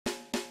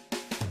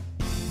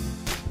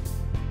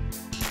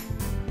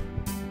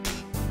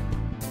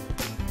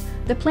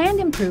The planned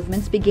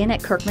improvements begin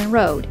at Kirkman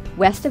Road,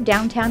 west of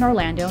downtown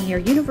Orlando near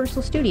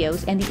Universal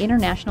Studios and the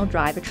International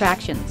Drive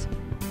attractions.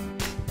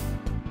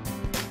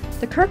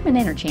 The Kirkman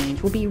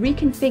Interchange will be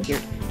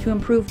reconfigured to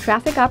improve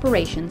traffic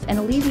operations and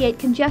alleviate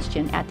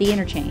congestion at the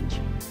interchange.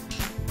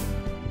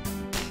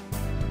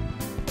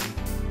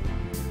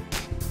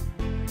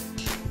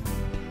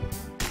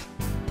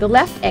 The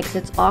left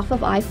exits off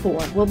of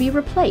I-4 will be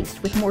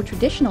replaced with more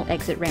traditional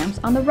exit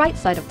ramps on the right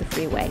side of the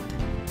freeway.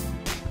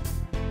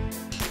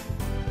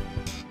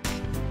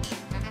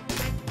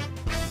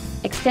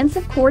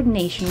 Extensive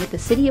coordination with the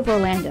City of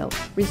Orlando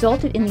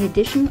resulted in the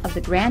addition of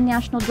the Grand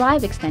National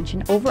Drive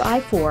extension over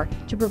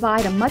I-4 to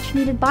provide a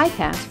much-needed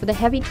bypass for the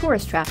heavy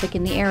tourist traffic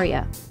in the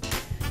area.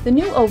 The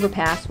new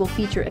overpass will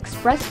feature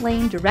express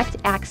lane direct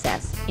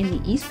access in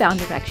the eastbound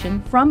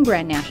direction from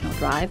Grand National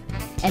Drive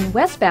and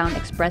westbound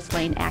express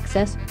lane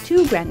access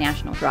to Grand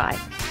National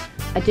Drive.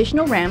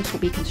 Additional ramps will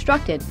be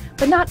constructed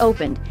but not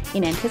opened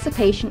in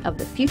anticipation of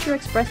the future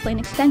express lane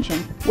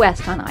extension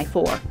west on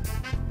I-4.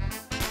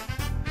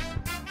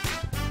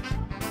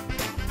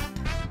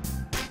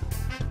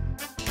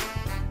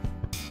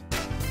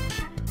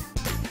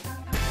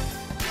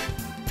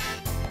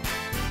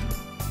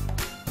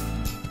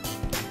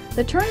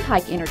 The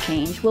Turnpike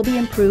interchange will be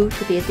improved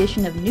with the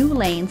addition of new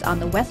lanes on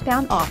the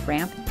westbound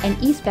off-ramp and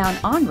eastbound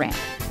on-ramp,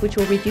 which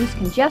will reduce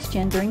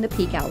congestion during the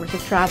peak hours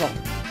of travel.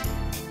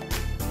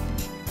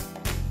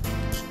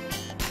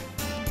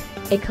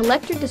 A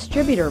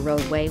collector-distributor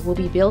roadway will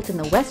be built in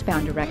the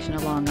westbound direction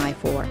along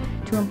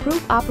I-4 to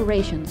improve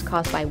operations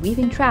caused by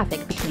weaving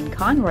traffic between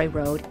Conroy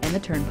Road and the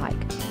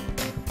Turnpike.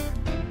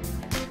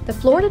 The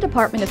Florida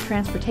Department of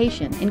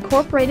Transportation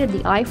incorporated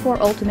the I-4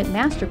 Ultimate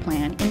Master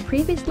Plan in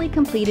previously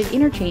completed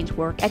interchange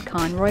work at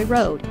Conroy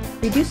Road,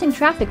 reducing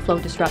traffic flow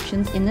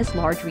disruptions in this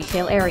large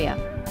retail area.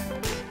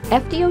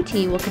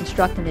 FDOT will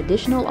construct an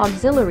additional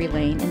auxiliary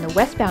lane in the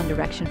westbound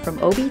direction from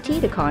OBT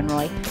to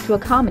Conroy to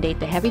accommodate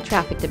the heavy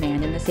traffic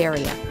demand in this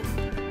area.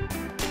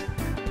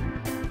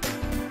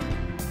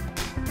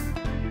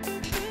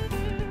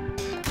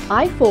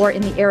 I-4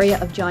 in the area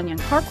of John Young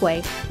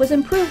Parkway was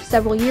improved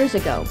several years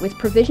ago with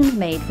provisions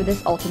made for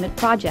this ultimate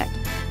project.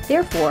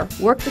 Therefore,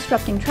 work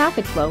disrupting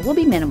traffic flow will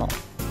be minimal.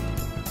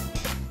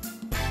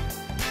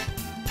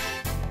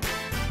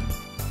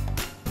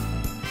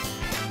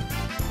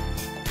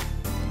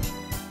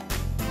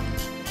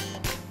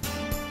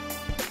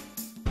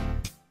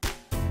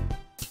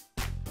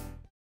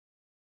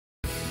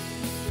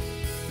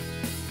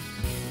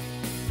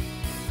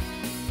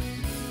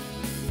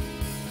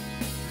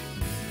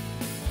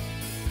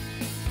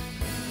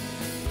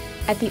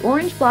 At the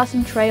Orange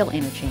Blossom Trail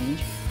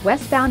interchange,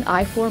 westbound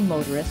I-4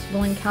 motorists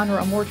will encounter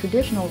a more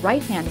traditional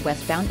right-hand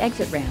westbound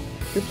exit ramp,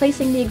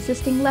 replacing the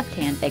existing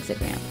left-hand exit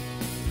ramp.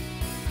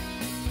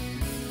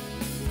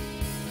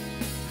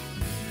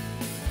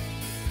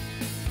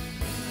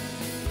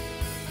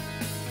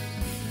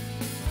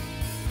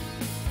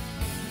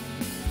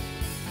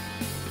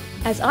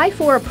 As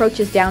I-4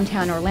 approaches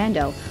downtown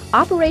Orlando,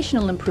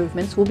 operational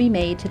improvements will be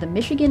made to the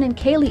Michigan and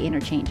Cayley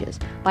interchanges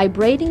by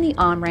braiding the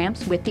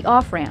on-ramps with the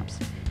off-ramps.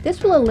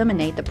 This will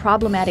eliminate the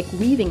problematic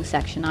weaving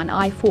section on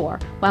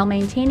I-4 while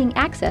maintaining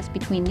access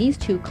between these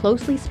two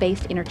closely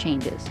spaced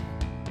interchanges.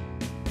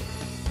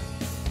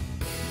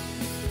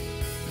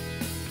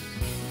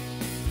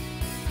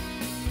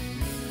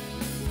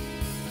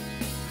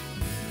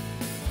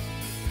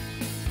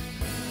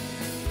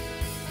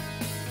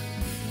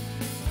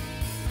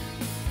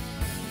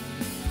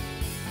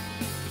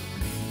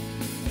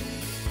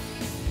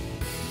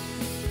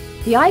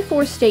 The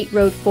I-4 State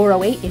Road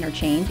 408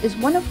 interchange is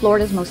one of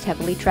Florida's most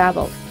heavily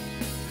traveled.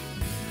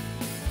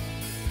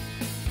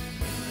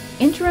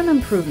 Interim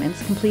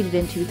improvements completed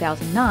in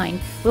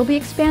 2009 will be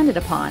expanded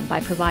upon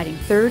by providing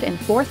third and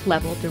fourth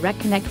level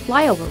direct connect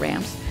flyover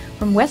ramps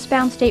from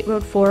westbound State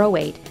Road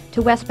 408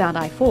 to westbound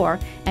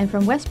I-4 and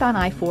from westbound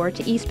I-4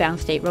 to eastbound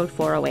State Road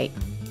 408.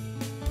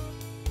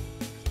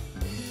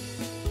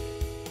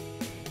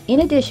 In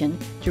addition,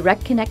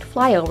 direct connect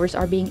flyovers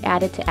are being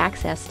added to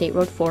access State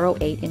Road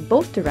 408 in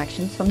both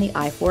directions from the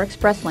I-4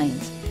 express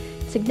lanes.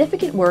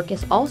 Significant work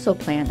is also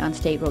planned on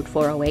State Road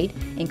 408,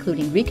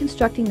 including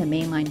reconstructing the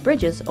mainline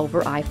bridges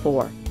over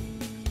I-4.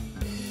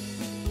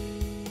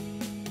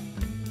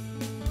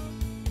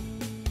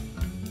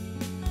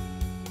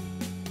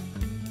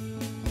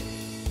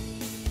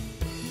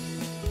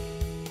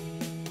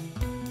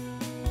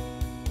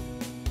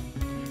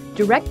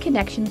 Direct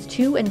connections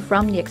to and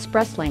from the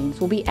express lanes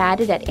will be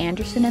added at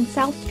Anderson and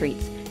South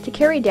Streets to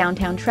carry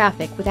downtown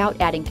traffic without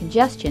adding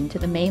congestion to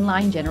the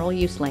mainline general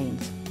use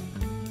lanes.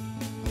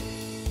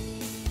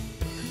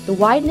 The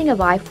widening of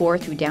I-4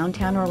 through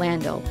downtown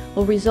Orlando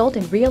will result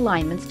in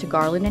realignments to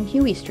Garland and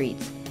Huey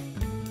Streets.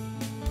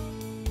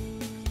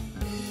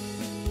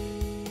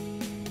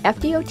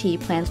 FDOT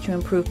plans to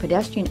improve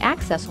pedestrian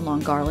access along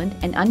Garland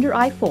and under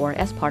I-4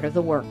 as part of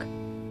the work.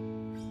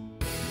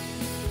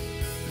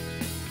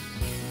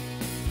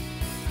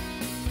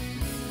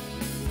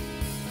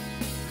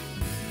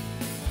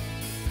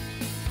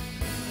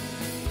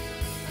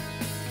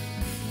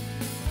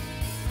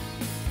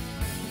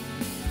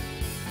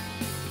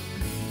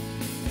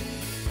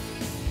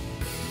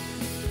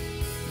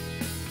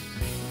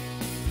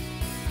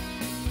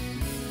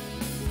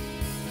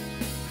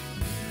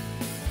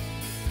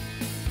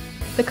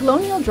 The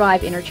Colonial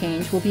Drive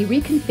interchange will be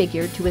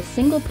reconfigured to a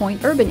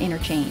single-point urban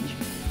interchange.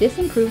 This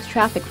improves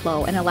traffic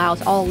flow and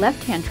allows all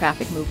left-hand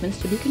traffic movements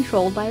to be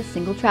controlled by a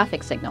single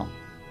traffic signal.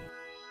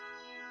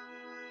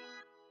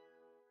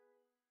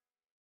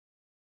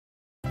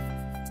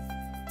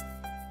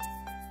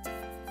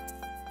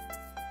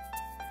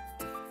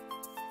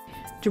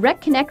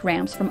 Direct connect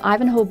ramps from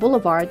Ivanhoe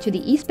Boulevard to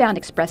the eastbound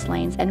express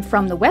lanes and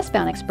from the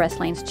westbound express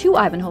lanes to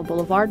Ivanhoe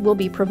Boulevard will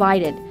be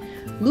provided.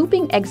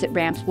 Looping exit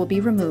ramps will be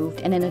removed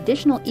and an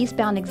additional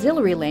eastbound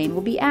auxiliary lane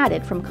will be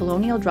added from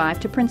Colonial Drive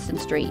to Princeton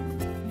Street.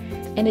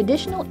 An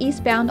additional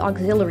eastbound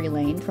auxiliary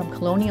lane from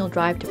Colonial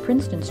Drive to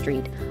Princeton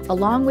Street,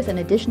 along with an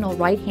additional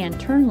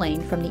right-hand turn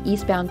lane from the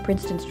eastbound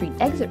Princeton Street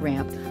exit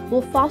ramp,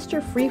 will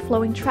foster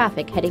free-flowing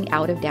traffic heading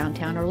out of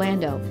downtown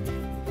Orlando.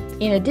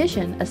 In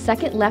addition, a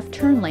second left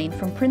turn lane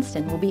from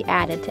Princeton will be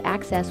added to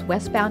access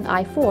westbound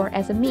I-4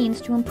 as a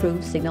means to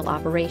improve signal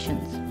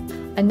operations.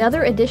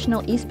 Another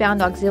additional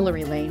eastbound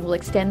auxiliary lane will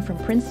extend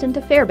from Princeton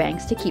to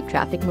Fairbanks to keep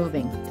traffic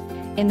moving.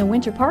 In the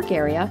Winter Park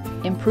area,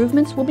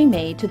 improvements will be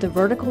made to the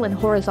vertical and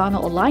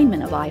horizontal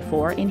alignment of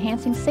I-4,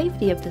 enhancing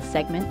safety of this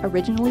segment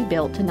originally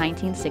built to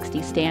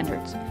 1960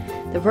 standards.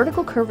 The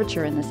vertical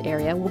curvature in this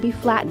area will be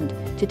flattened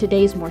to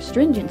today's more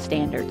stringent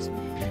standards.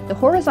 The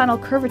horizontal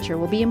curvature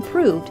will be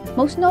improved,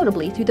 most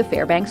notably through the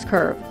Fairbanks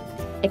curve.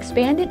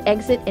 Expanded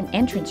exit and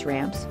entrance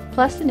ramps,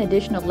 plus an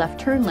additional left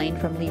turn lane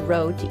from Lee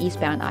Road to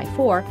eastbound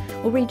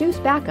I-4 will reduce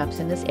backups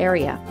in this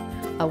area.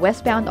 A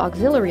westbound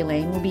auxiliary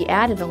lane will be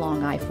added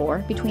along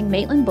I-4 between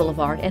Maitland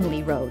Boulevard and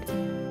Lee Road.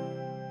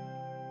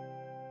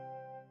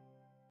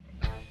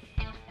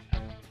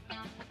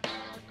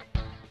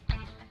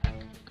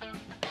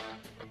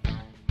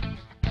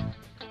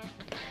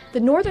 The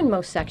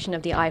northernmost section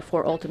of the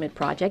I-4 Ultimate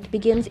project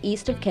begins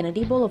east of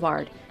Kennedy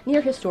Boulevard, near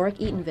historic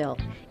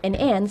Eatonville, and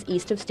ends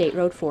east of State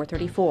Road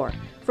 434,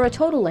 for a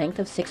total length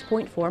of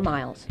 6.4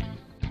 miles.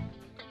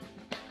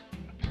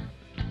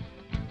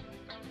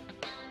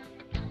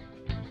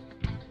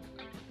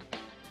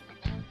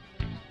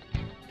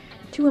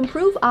 To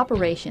improve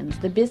operations,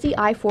 the busy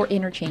I-4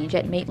 interchange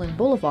at Maitland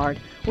Boulevard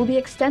will be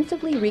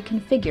extensively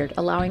reconfigured,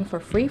 allowing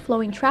for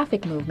free-flowing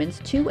traffic movements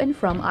to and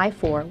from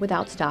I-4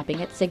 without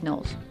stopping at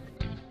signals.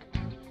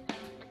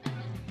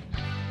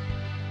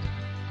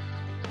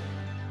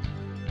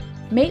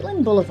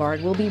 Maitland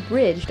Boulevard will be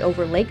bridged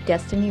over Lake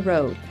Destiny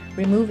Road,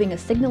 removing a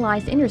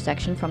signalized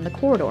intersection from the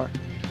corridor.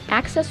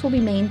 Access will be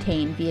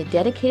maintained via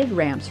dedicated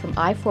ramps from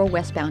I-4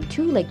 westbound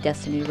to Lake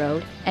Destiny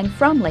Road and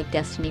from Lake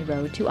Destiny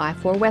Road to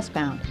I-4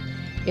 westbound.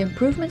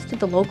 Improvements to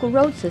the local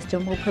road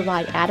system will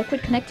provide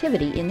adequate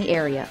connectivity in the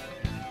area.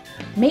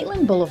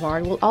 Maitland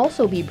Boulevard will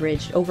also be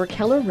bridged over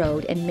Keller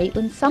Road and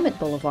Maitland Summit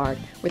Boulevard,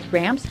 with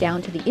ramps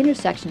down to the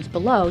intersections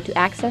below to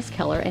access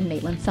Keller and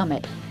Maitland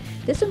Summit.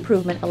 This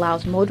improvement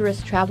allows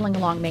motorists traveling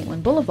along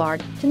Maitland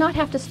Boulevard to not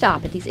have to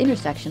stop at these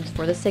intersections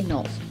for the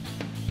signals.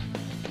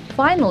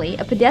 Finally,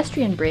 a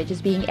pedestrian bridge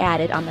is being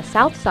added on the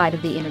south side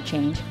of the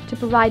interchange to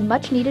provide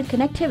much-needed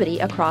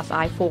connectivity across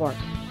I-4.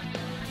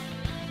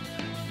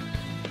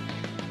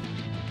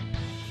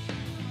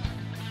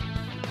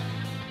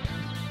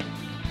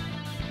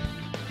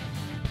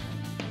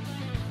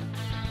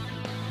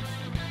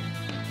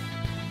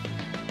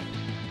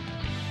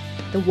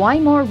 The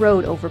Wymore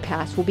Road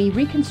overpass will be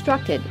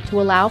reconstructed to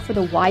allow for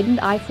the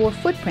widened I-4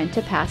 footprint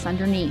to pass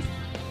underneath.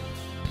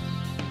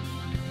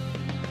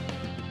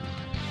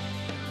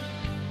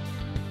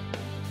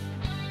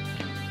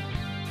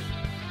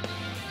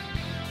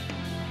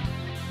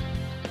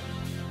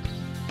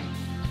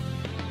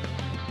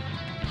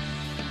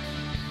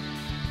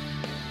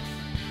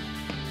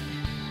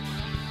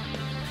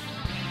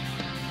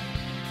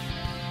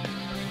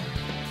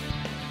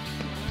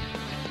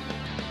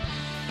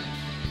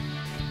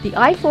 The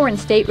I-4 and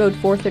State Road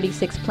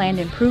 436 planned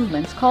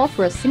improvements call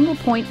for a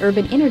single-point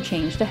urban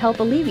interchange to help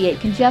alleviate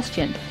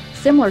congestion,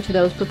 similar to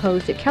those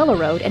proposed at Keller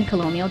Road and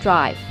Colonial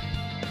Drive.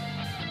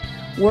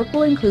 Work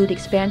will include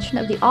expansion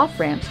of the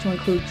off-ramps to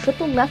include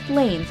triple left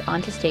lanes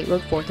onto State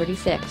Road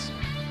 436.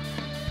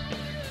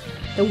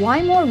 The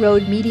Wymore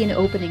Road median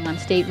opening on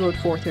State Road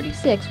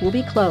 436 will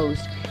be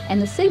closed and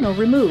the signal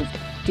removed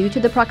due to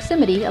the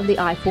proximity of the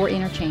I-4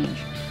 interchange.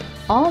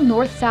 All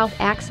north-south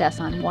access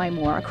on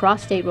Wymore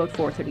across State Road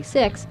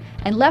 436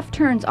 and left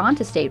turns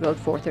onto State Road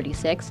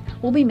 436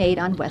 will be made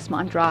on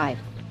Westmont Drive.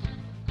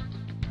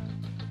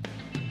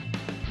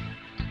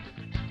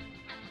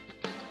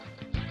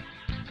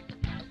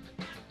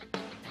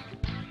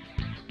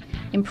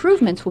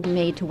 Improvements will be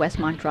made to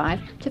Westmont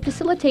Drive to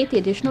facilitate the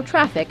additional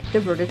traffic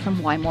diverted from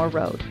Wymore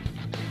Road.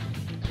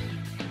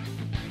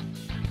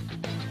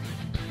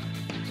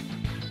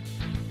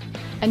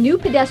 A new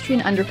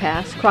pedestrian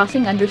underpass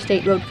crossing under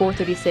State Road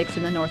 436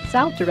 in the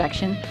north-south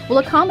direction will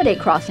accommodate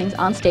crossings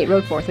on State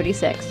Road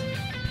 436.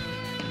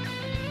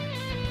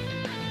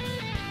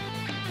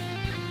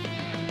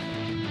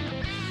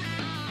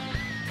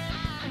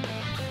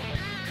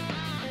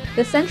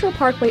 The Central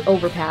Parkway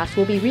overpass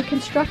will be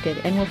reconstructed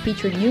and will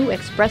feature new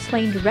express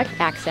lane direct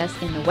access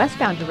in the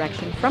westbound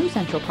direction from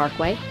Central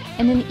Parkway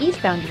and in the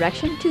eastbound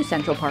direction to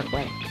Central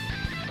Parkway.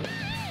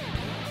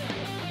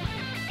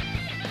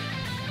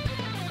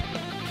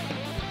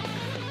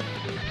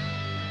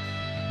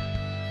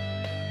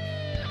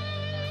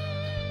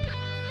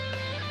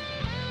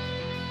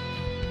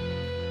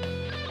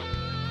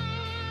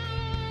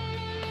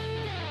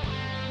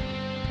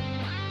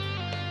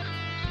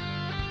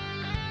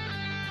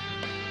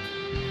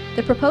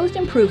 The proposed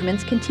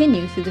improvements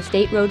continue through the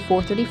State Road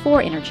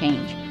 434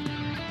 interchange.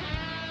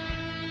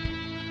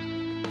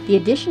 The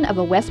addition of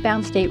a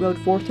westbound State Road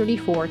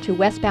 434 to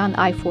westbound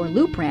I-4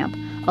 loop ramp,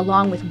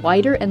 along with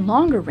wider and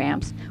longer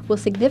ramps, will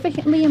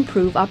significantly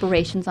improve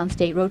operations on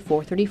State Road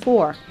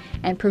 434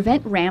 and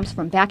prevent ramps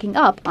from backing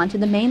up onto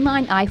the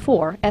mainline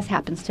I-4 as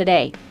happens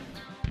today.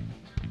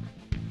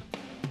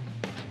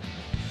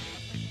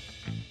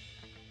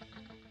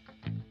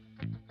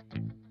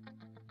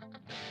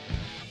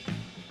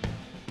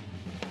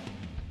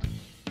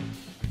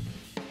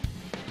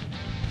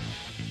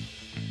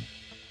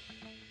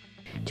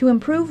 To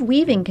improve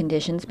weaving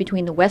conditions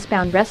between the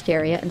westbound rest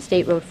area and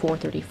State Road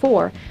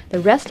 434,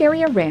 the rest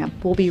area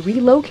ramp will be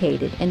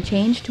relocated and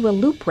changed to a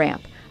loop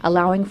ramp,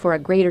 allowing for a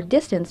greater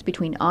distance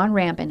between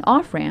on-ramp and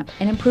off-ramp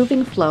and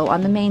improving flow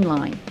on the main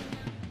line.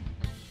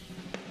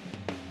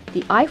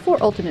 The I-4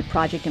 Ultimate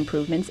project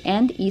improvements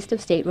end east of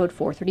State Road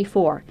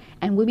 434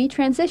 and will be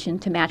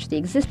transitioned to match the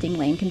existing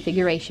lane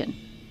configuration.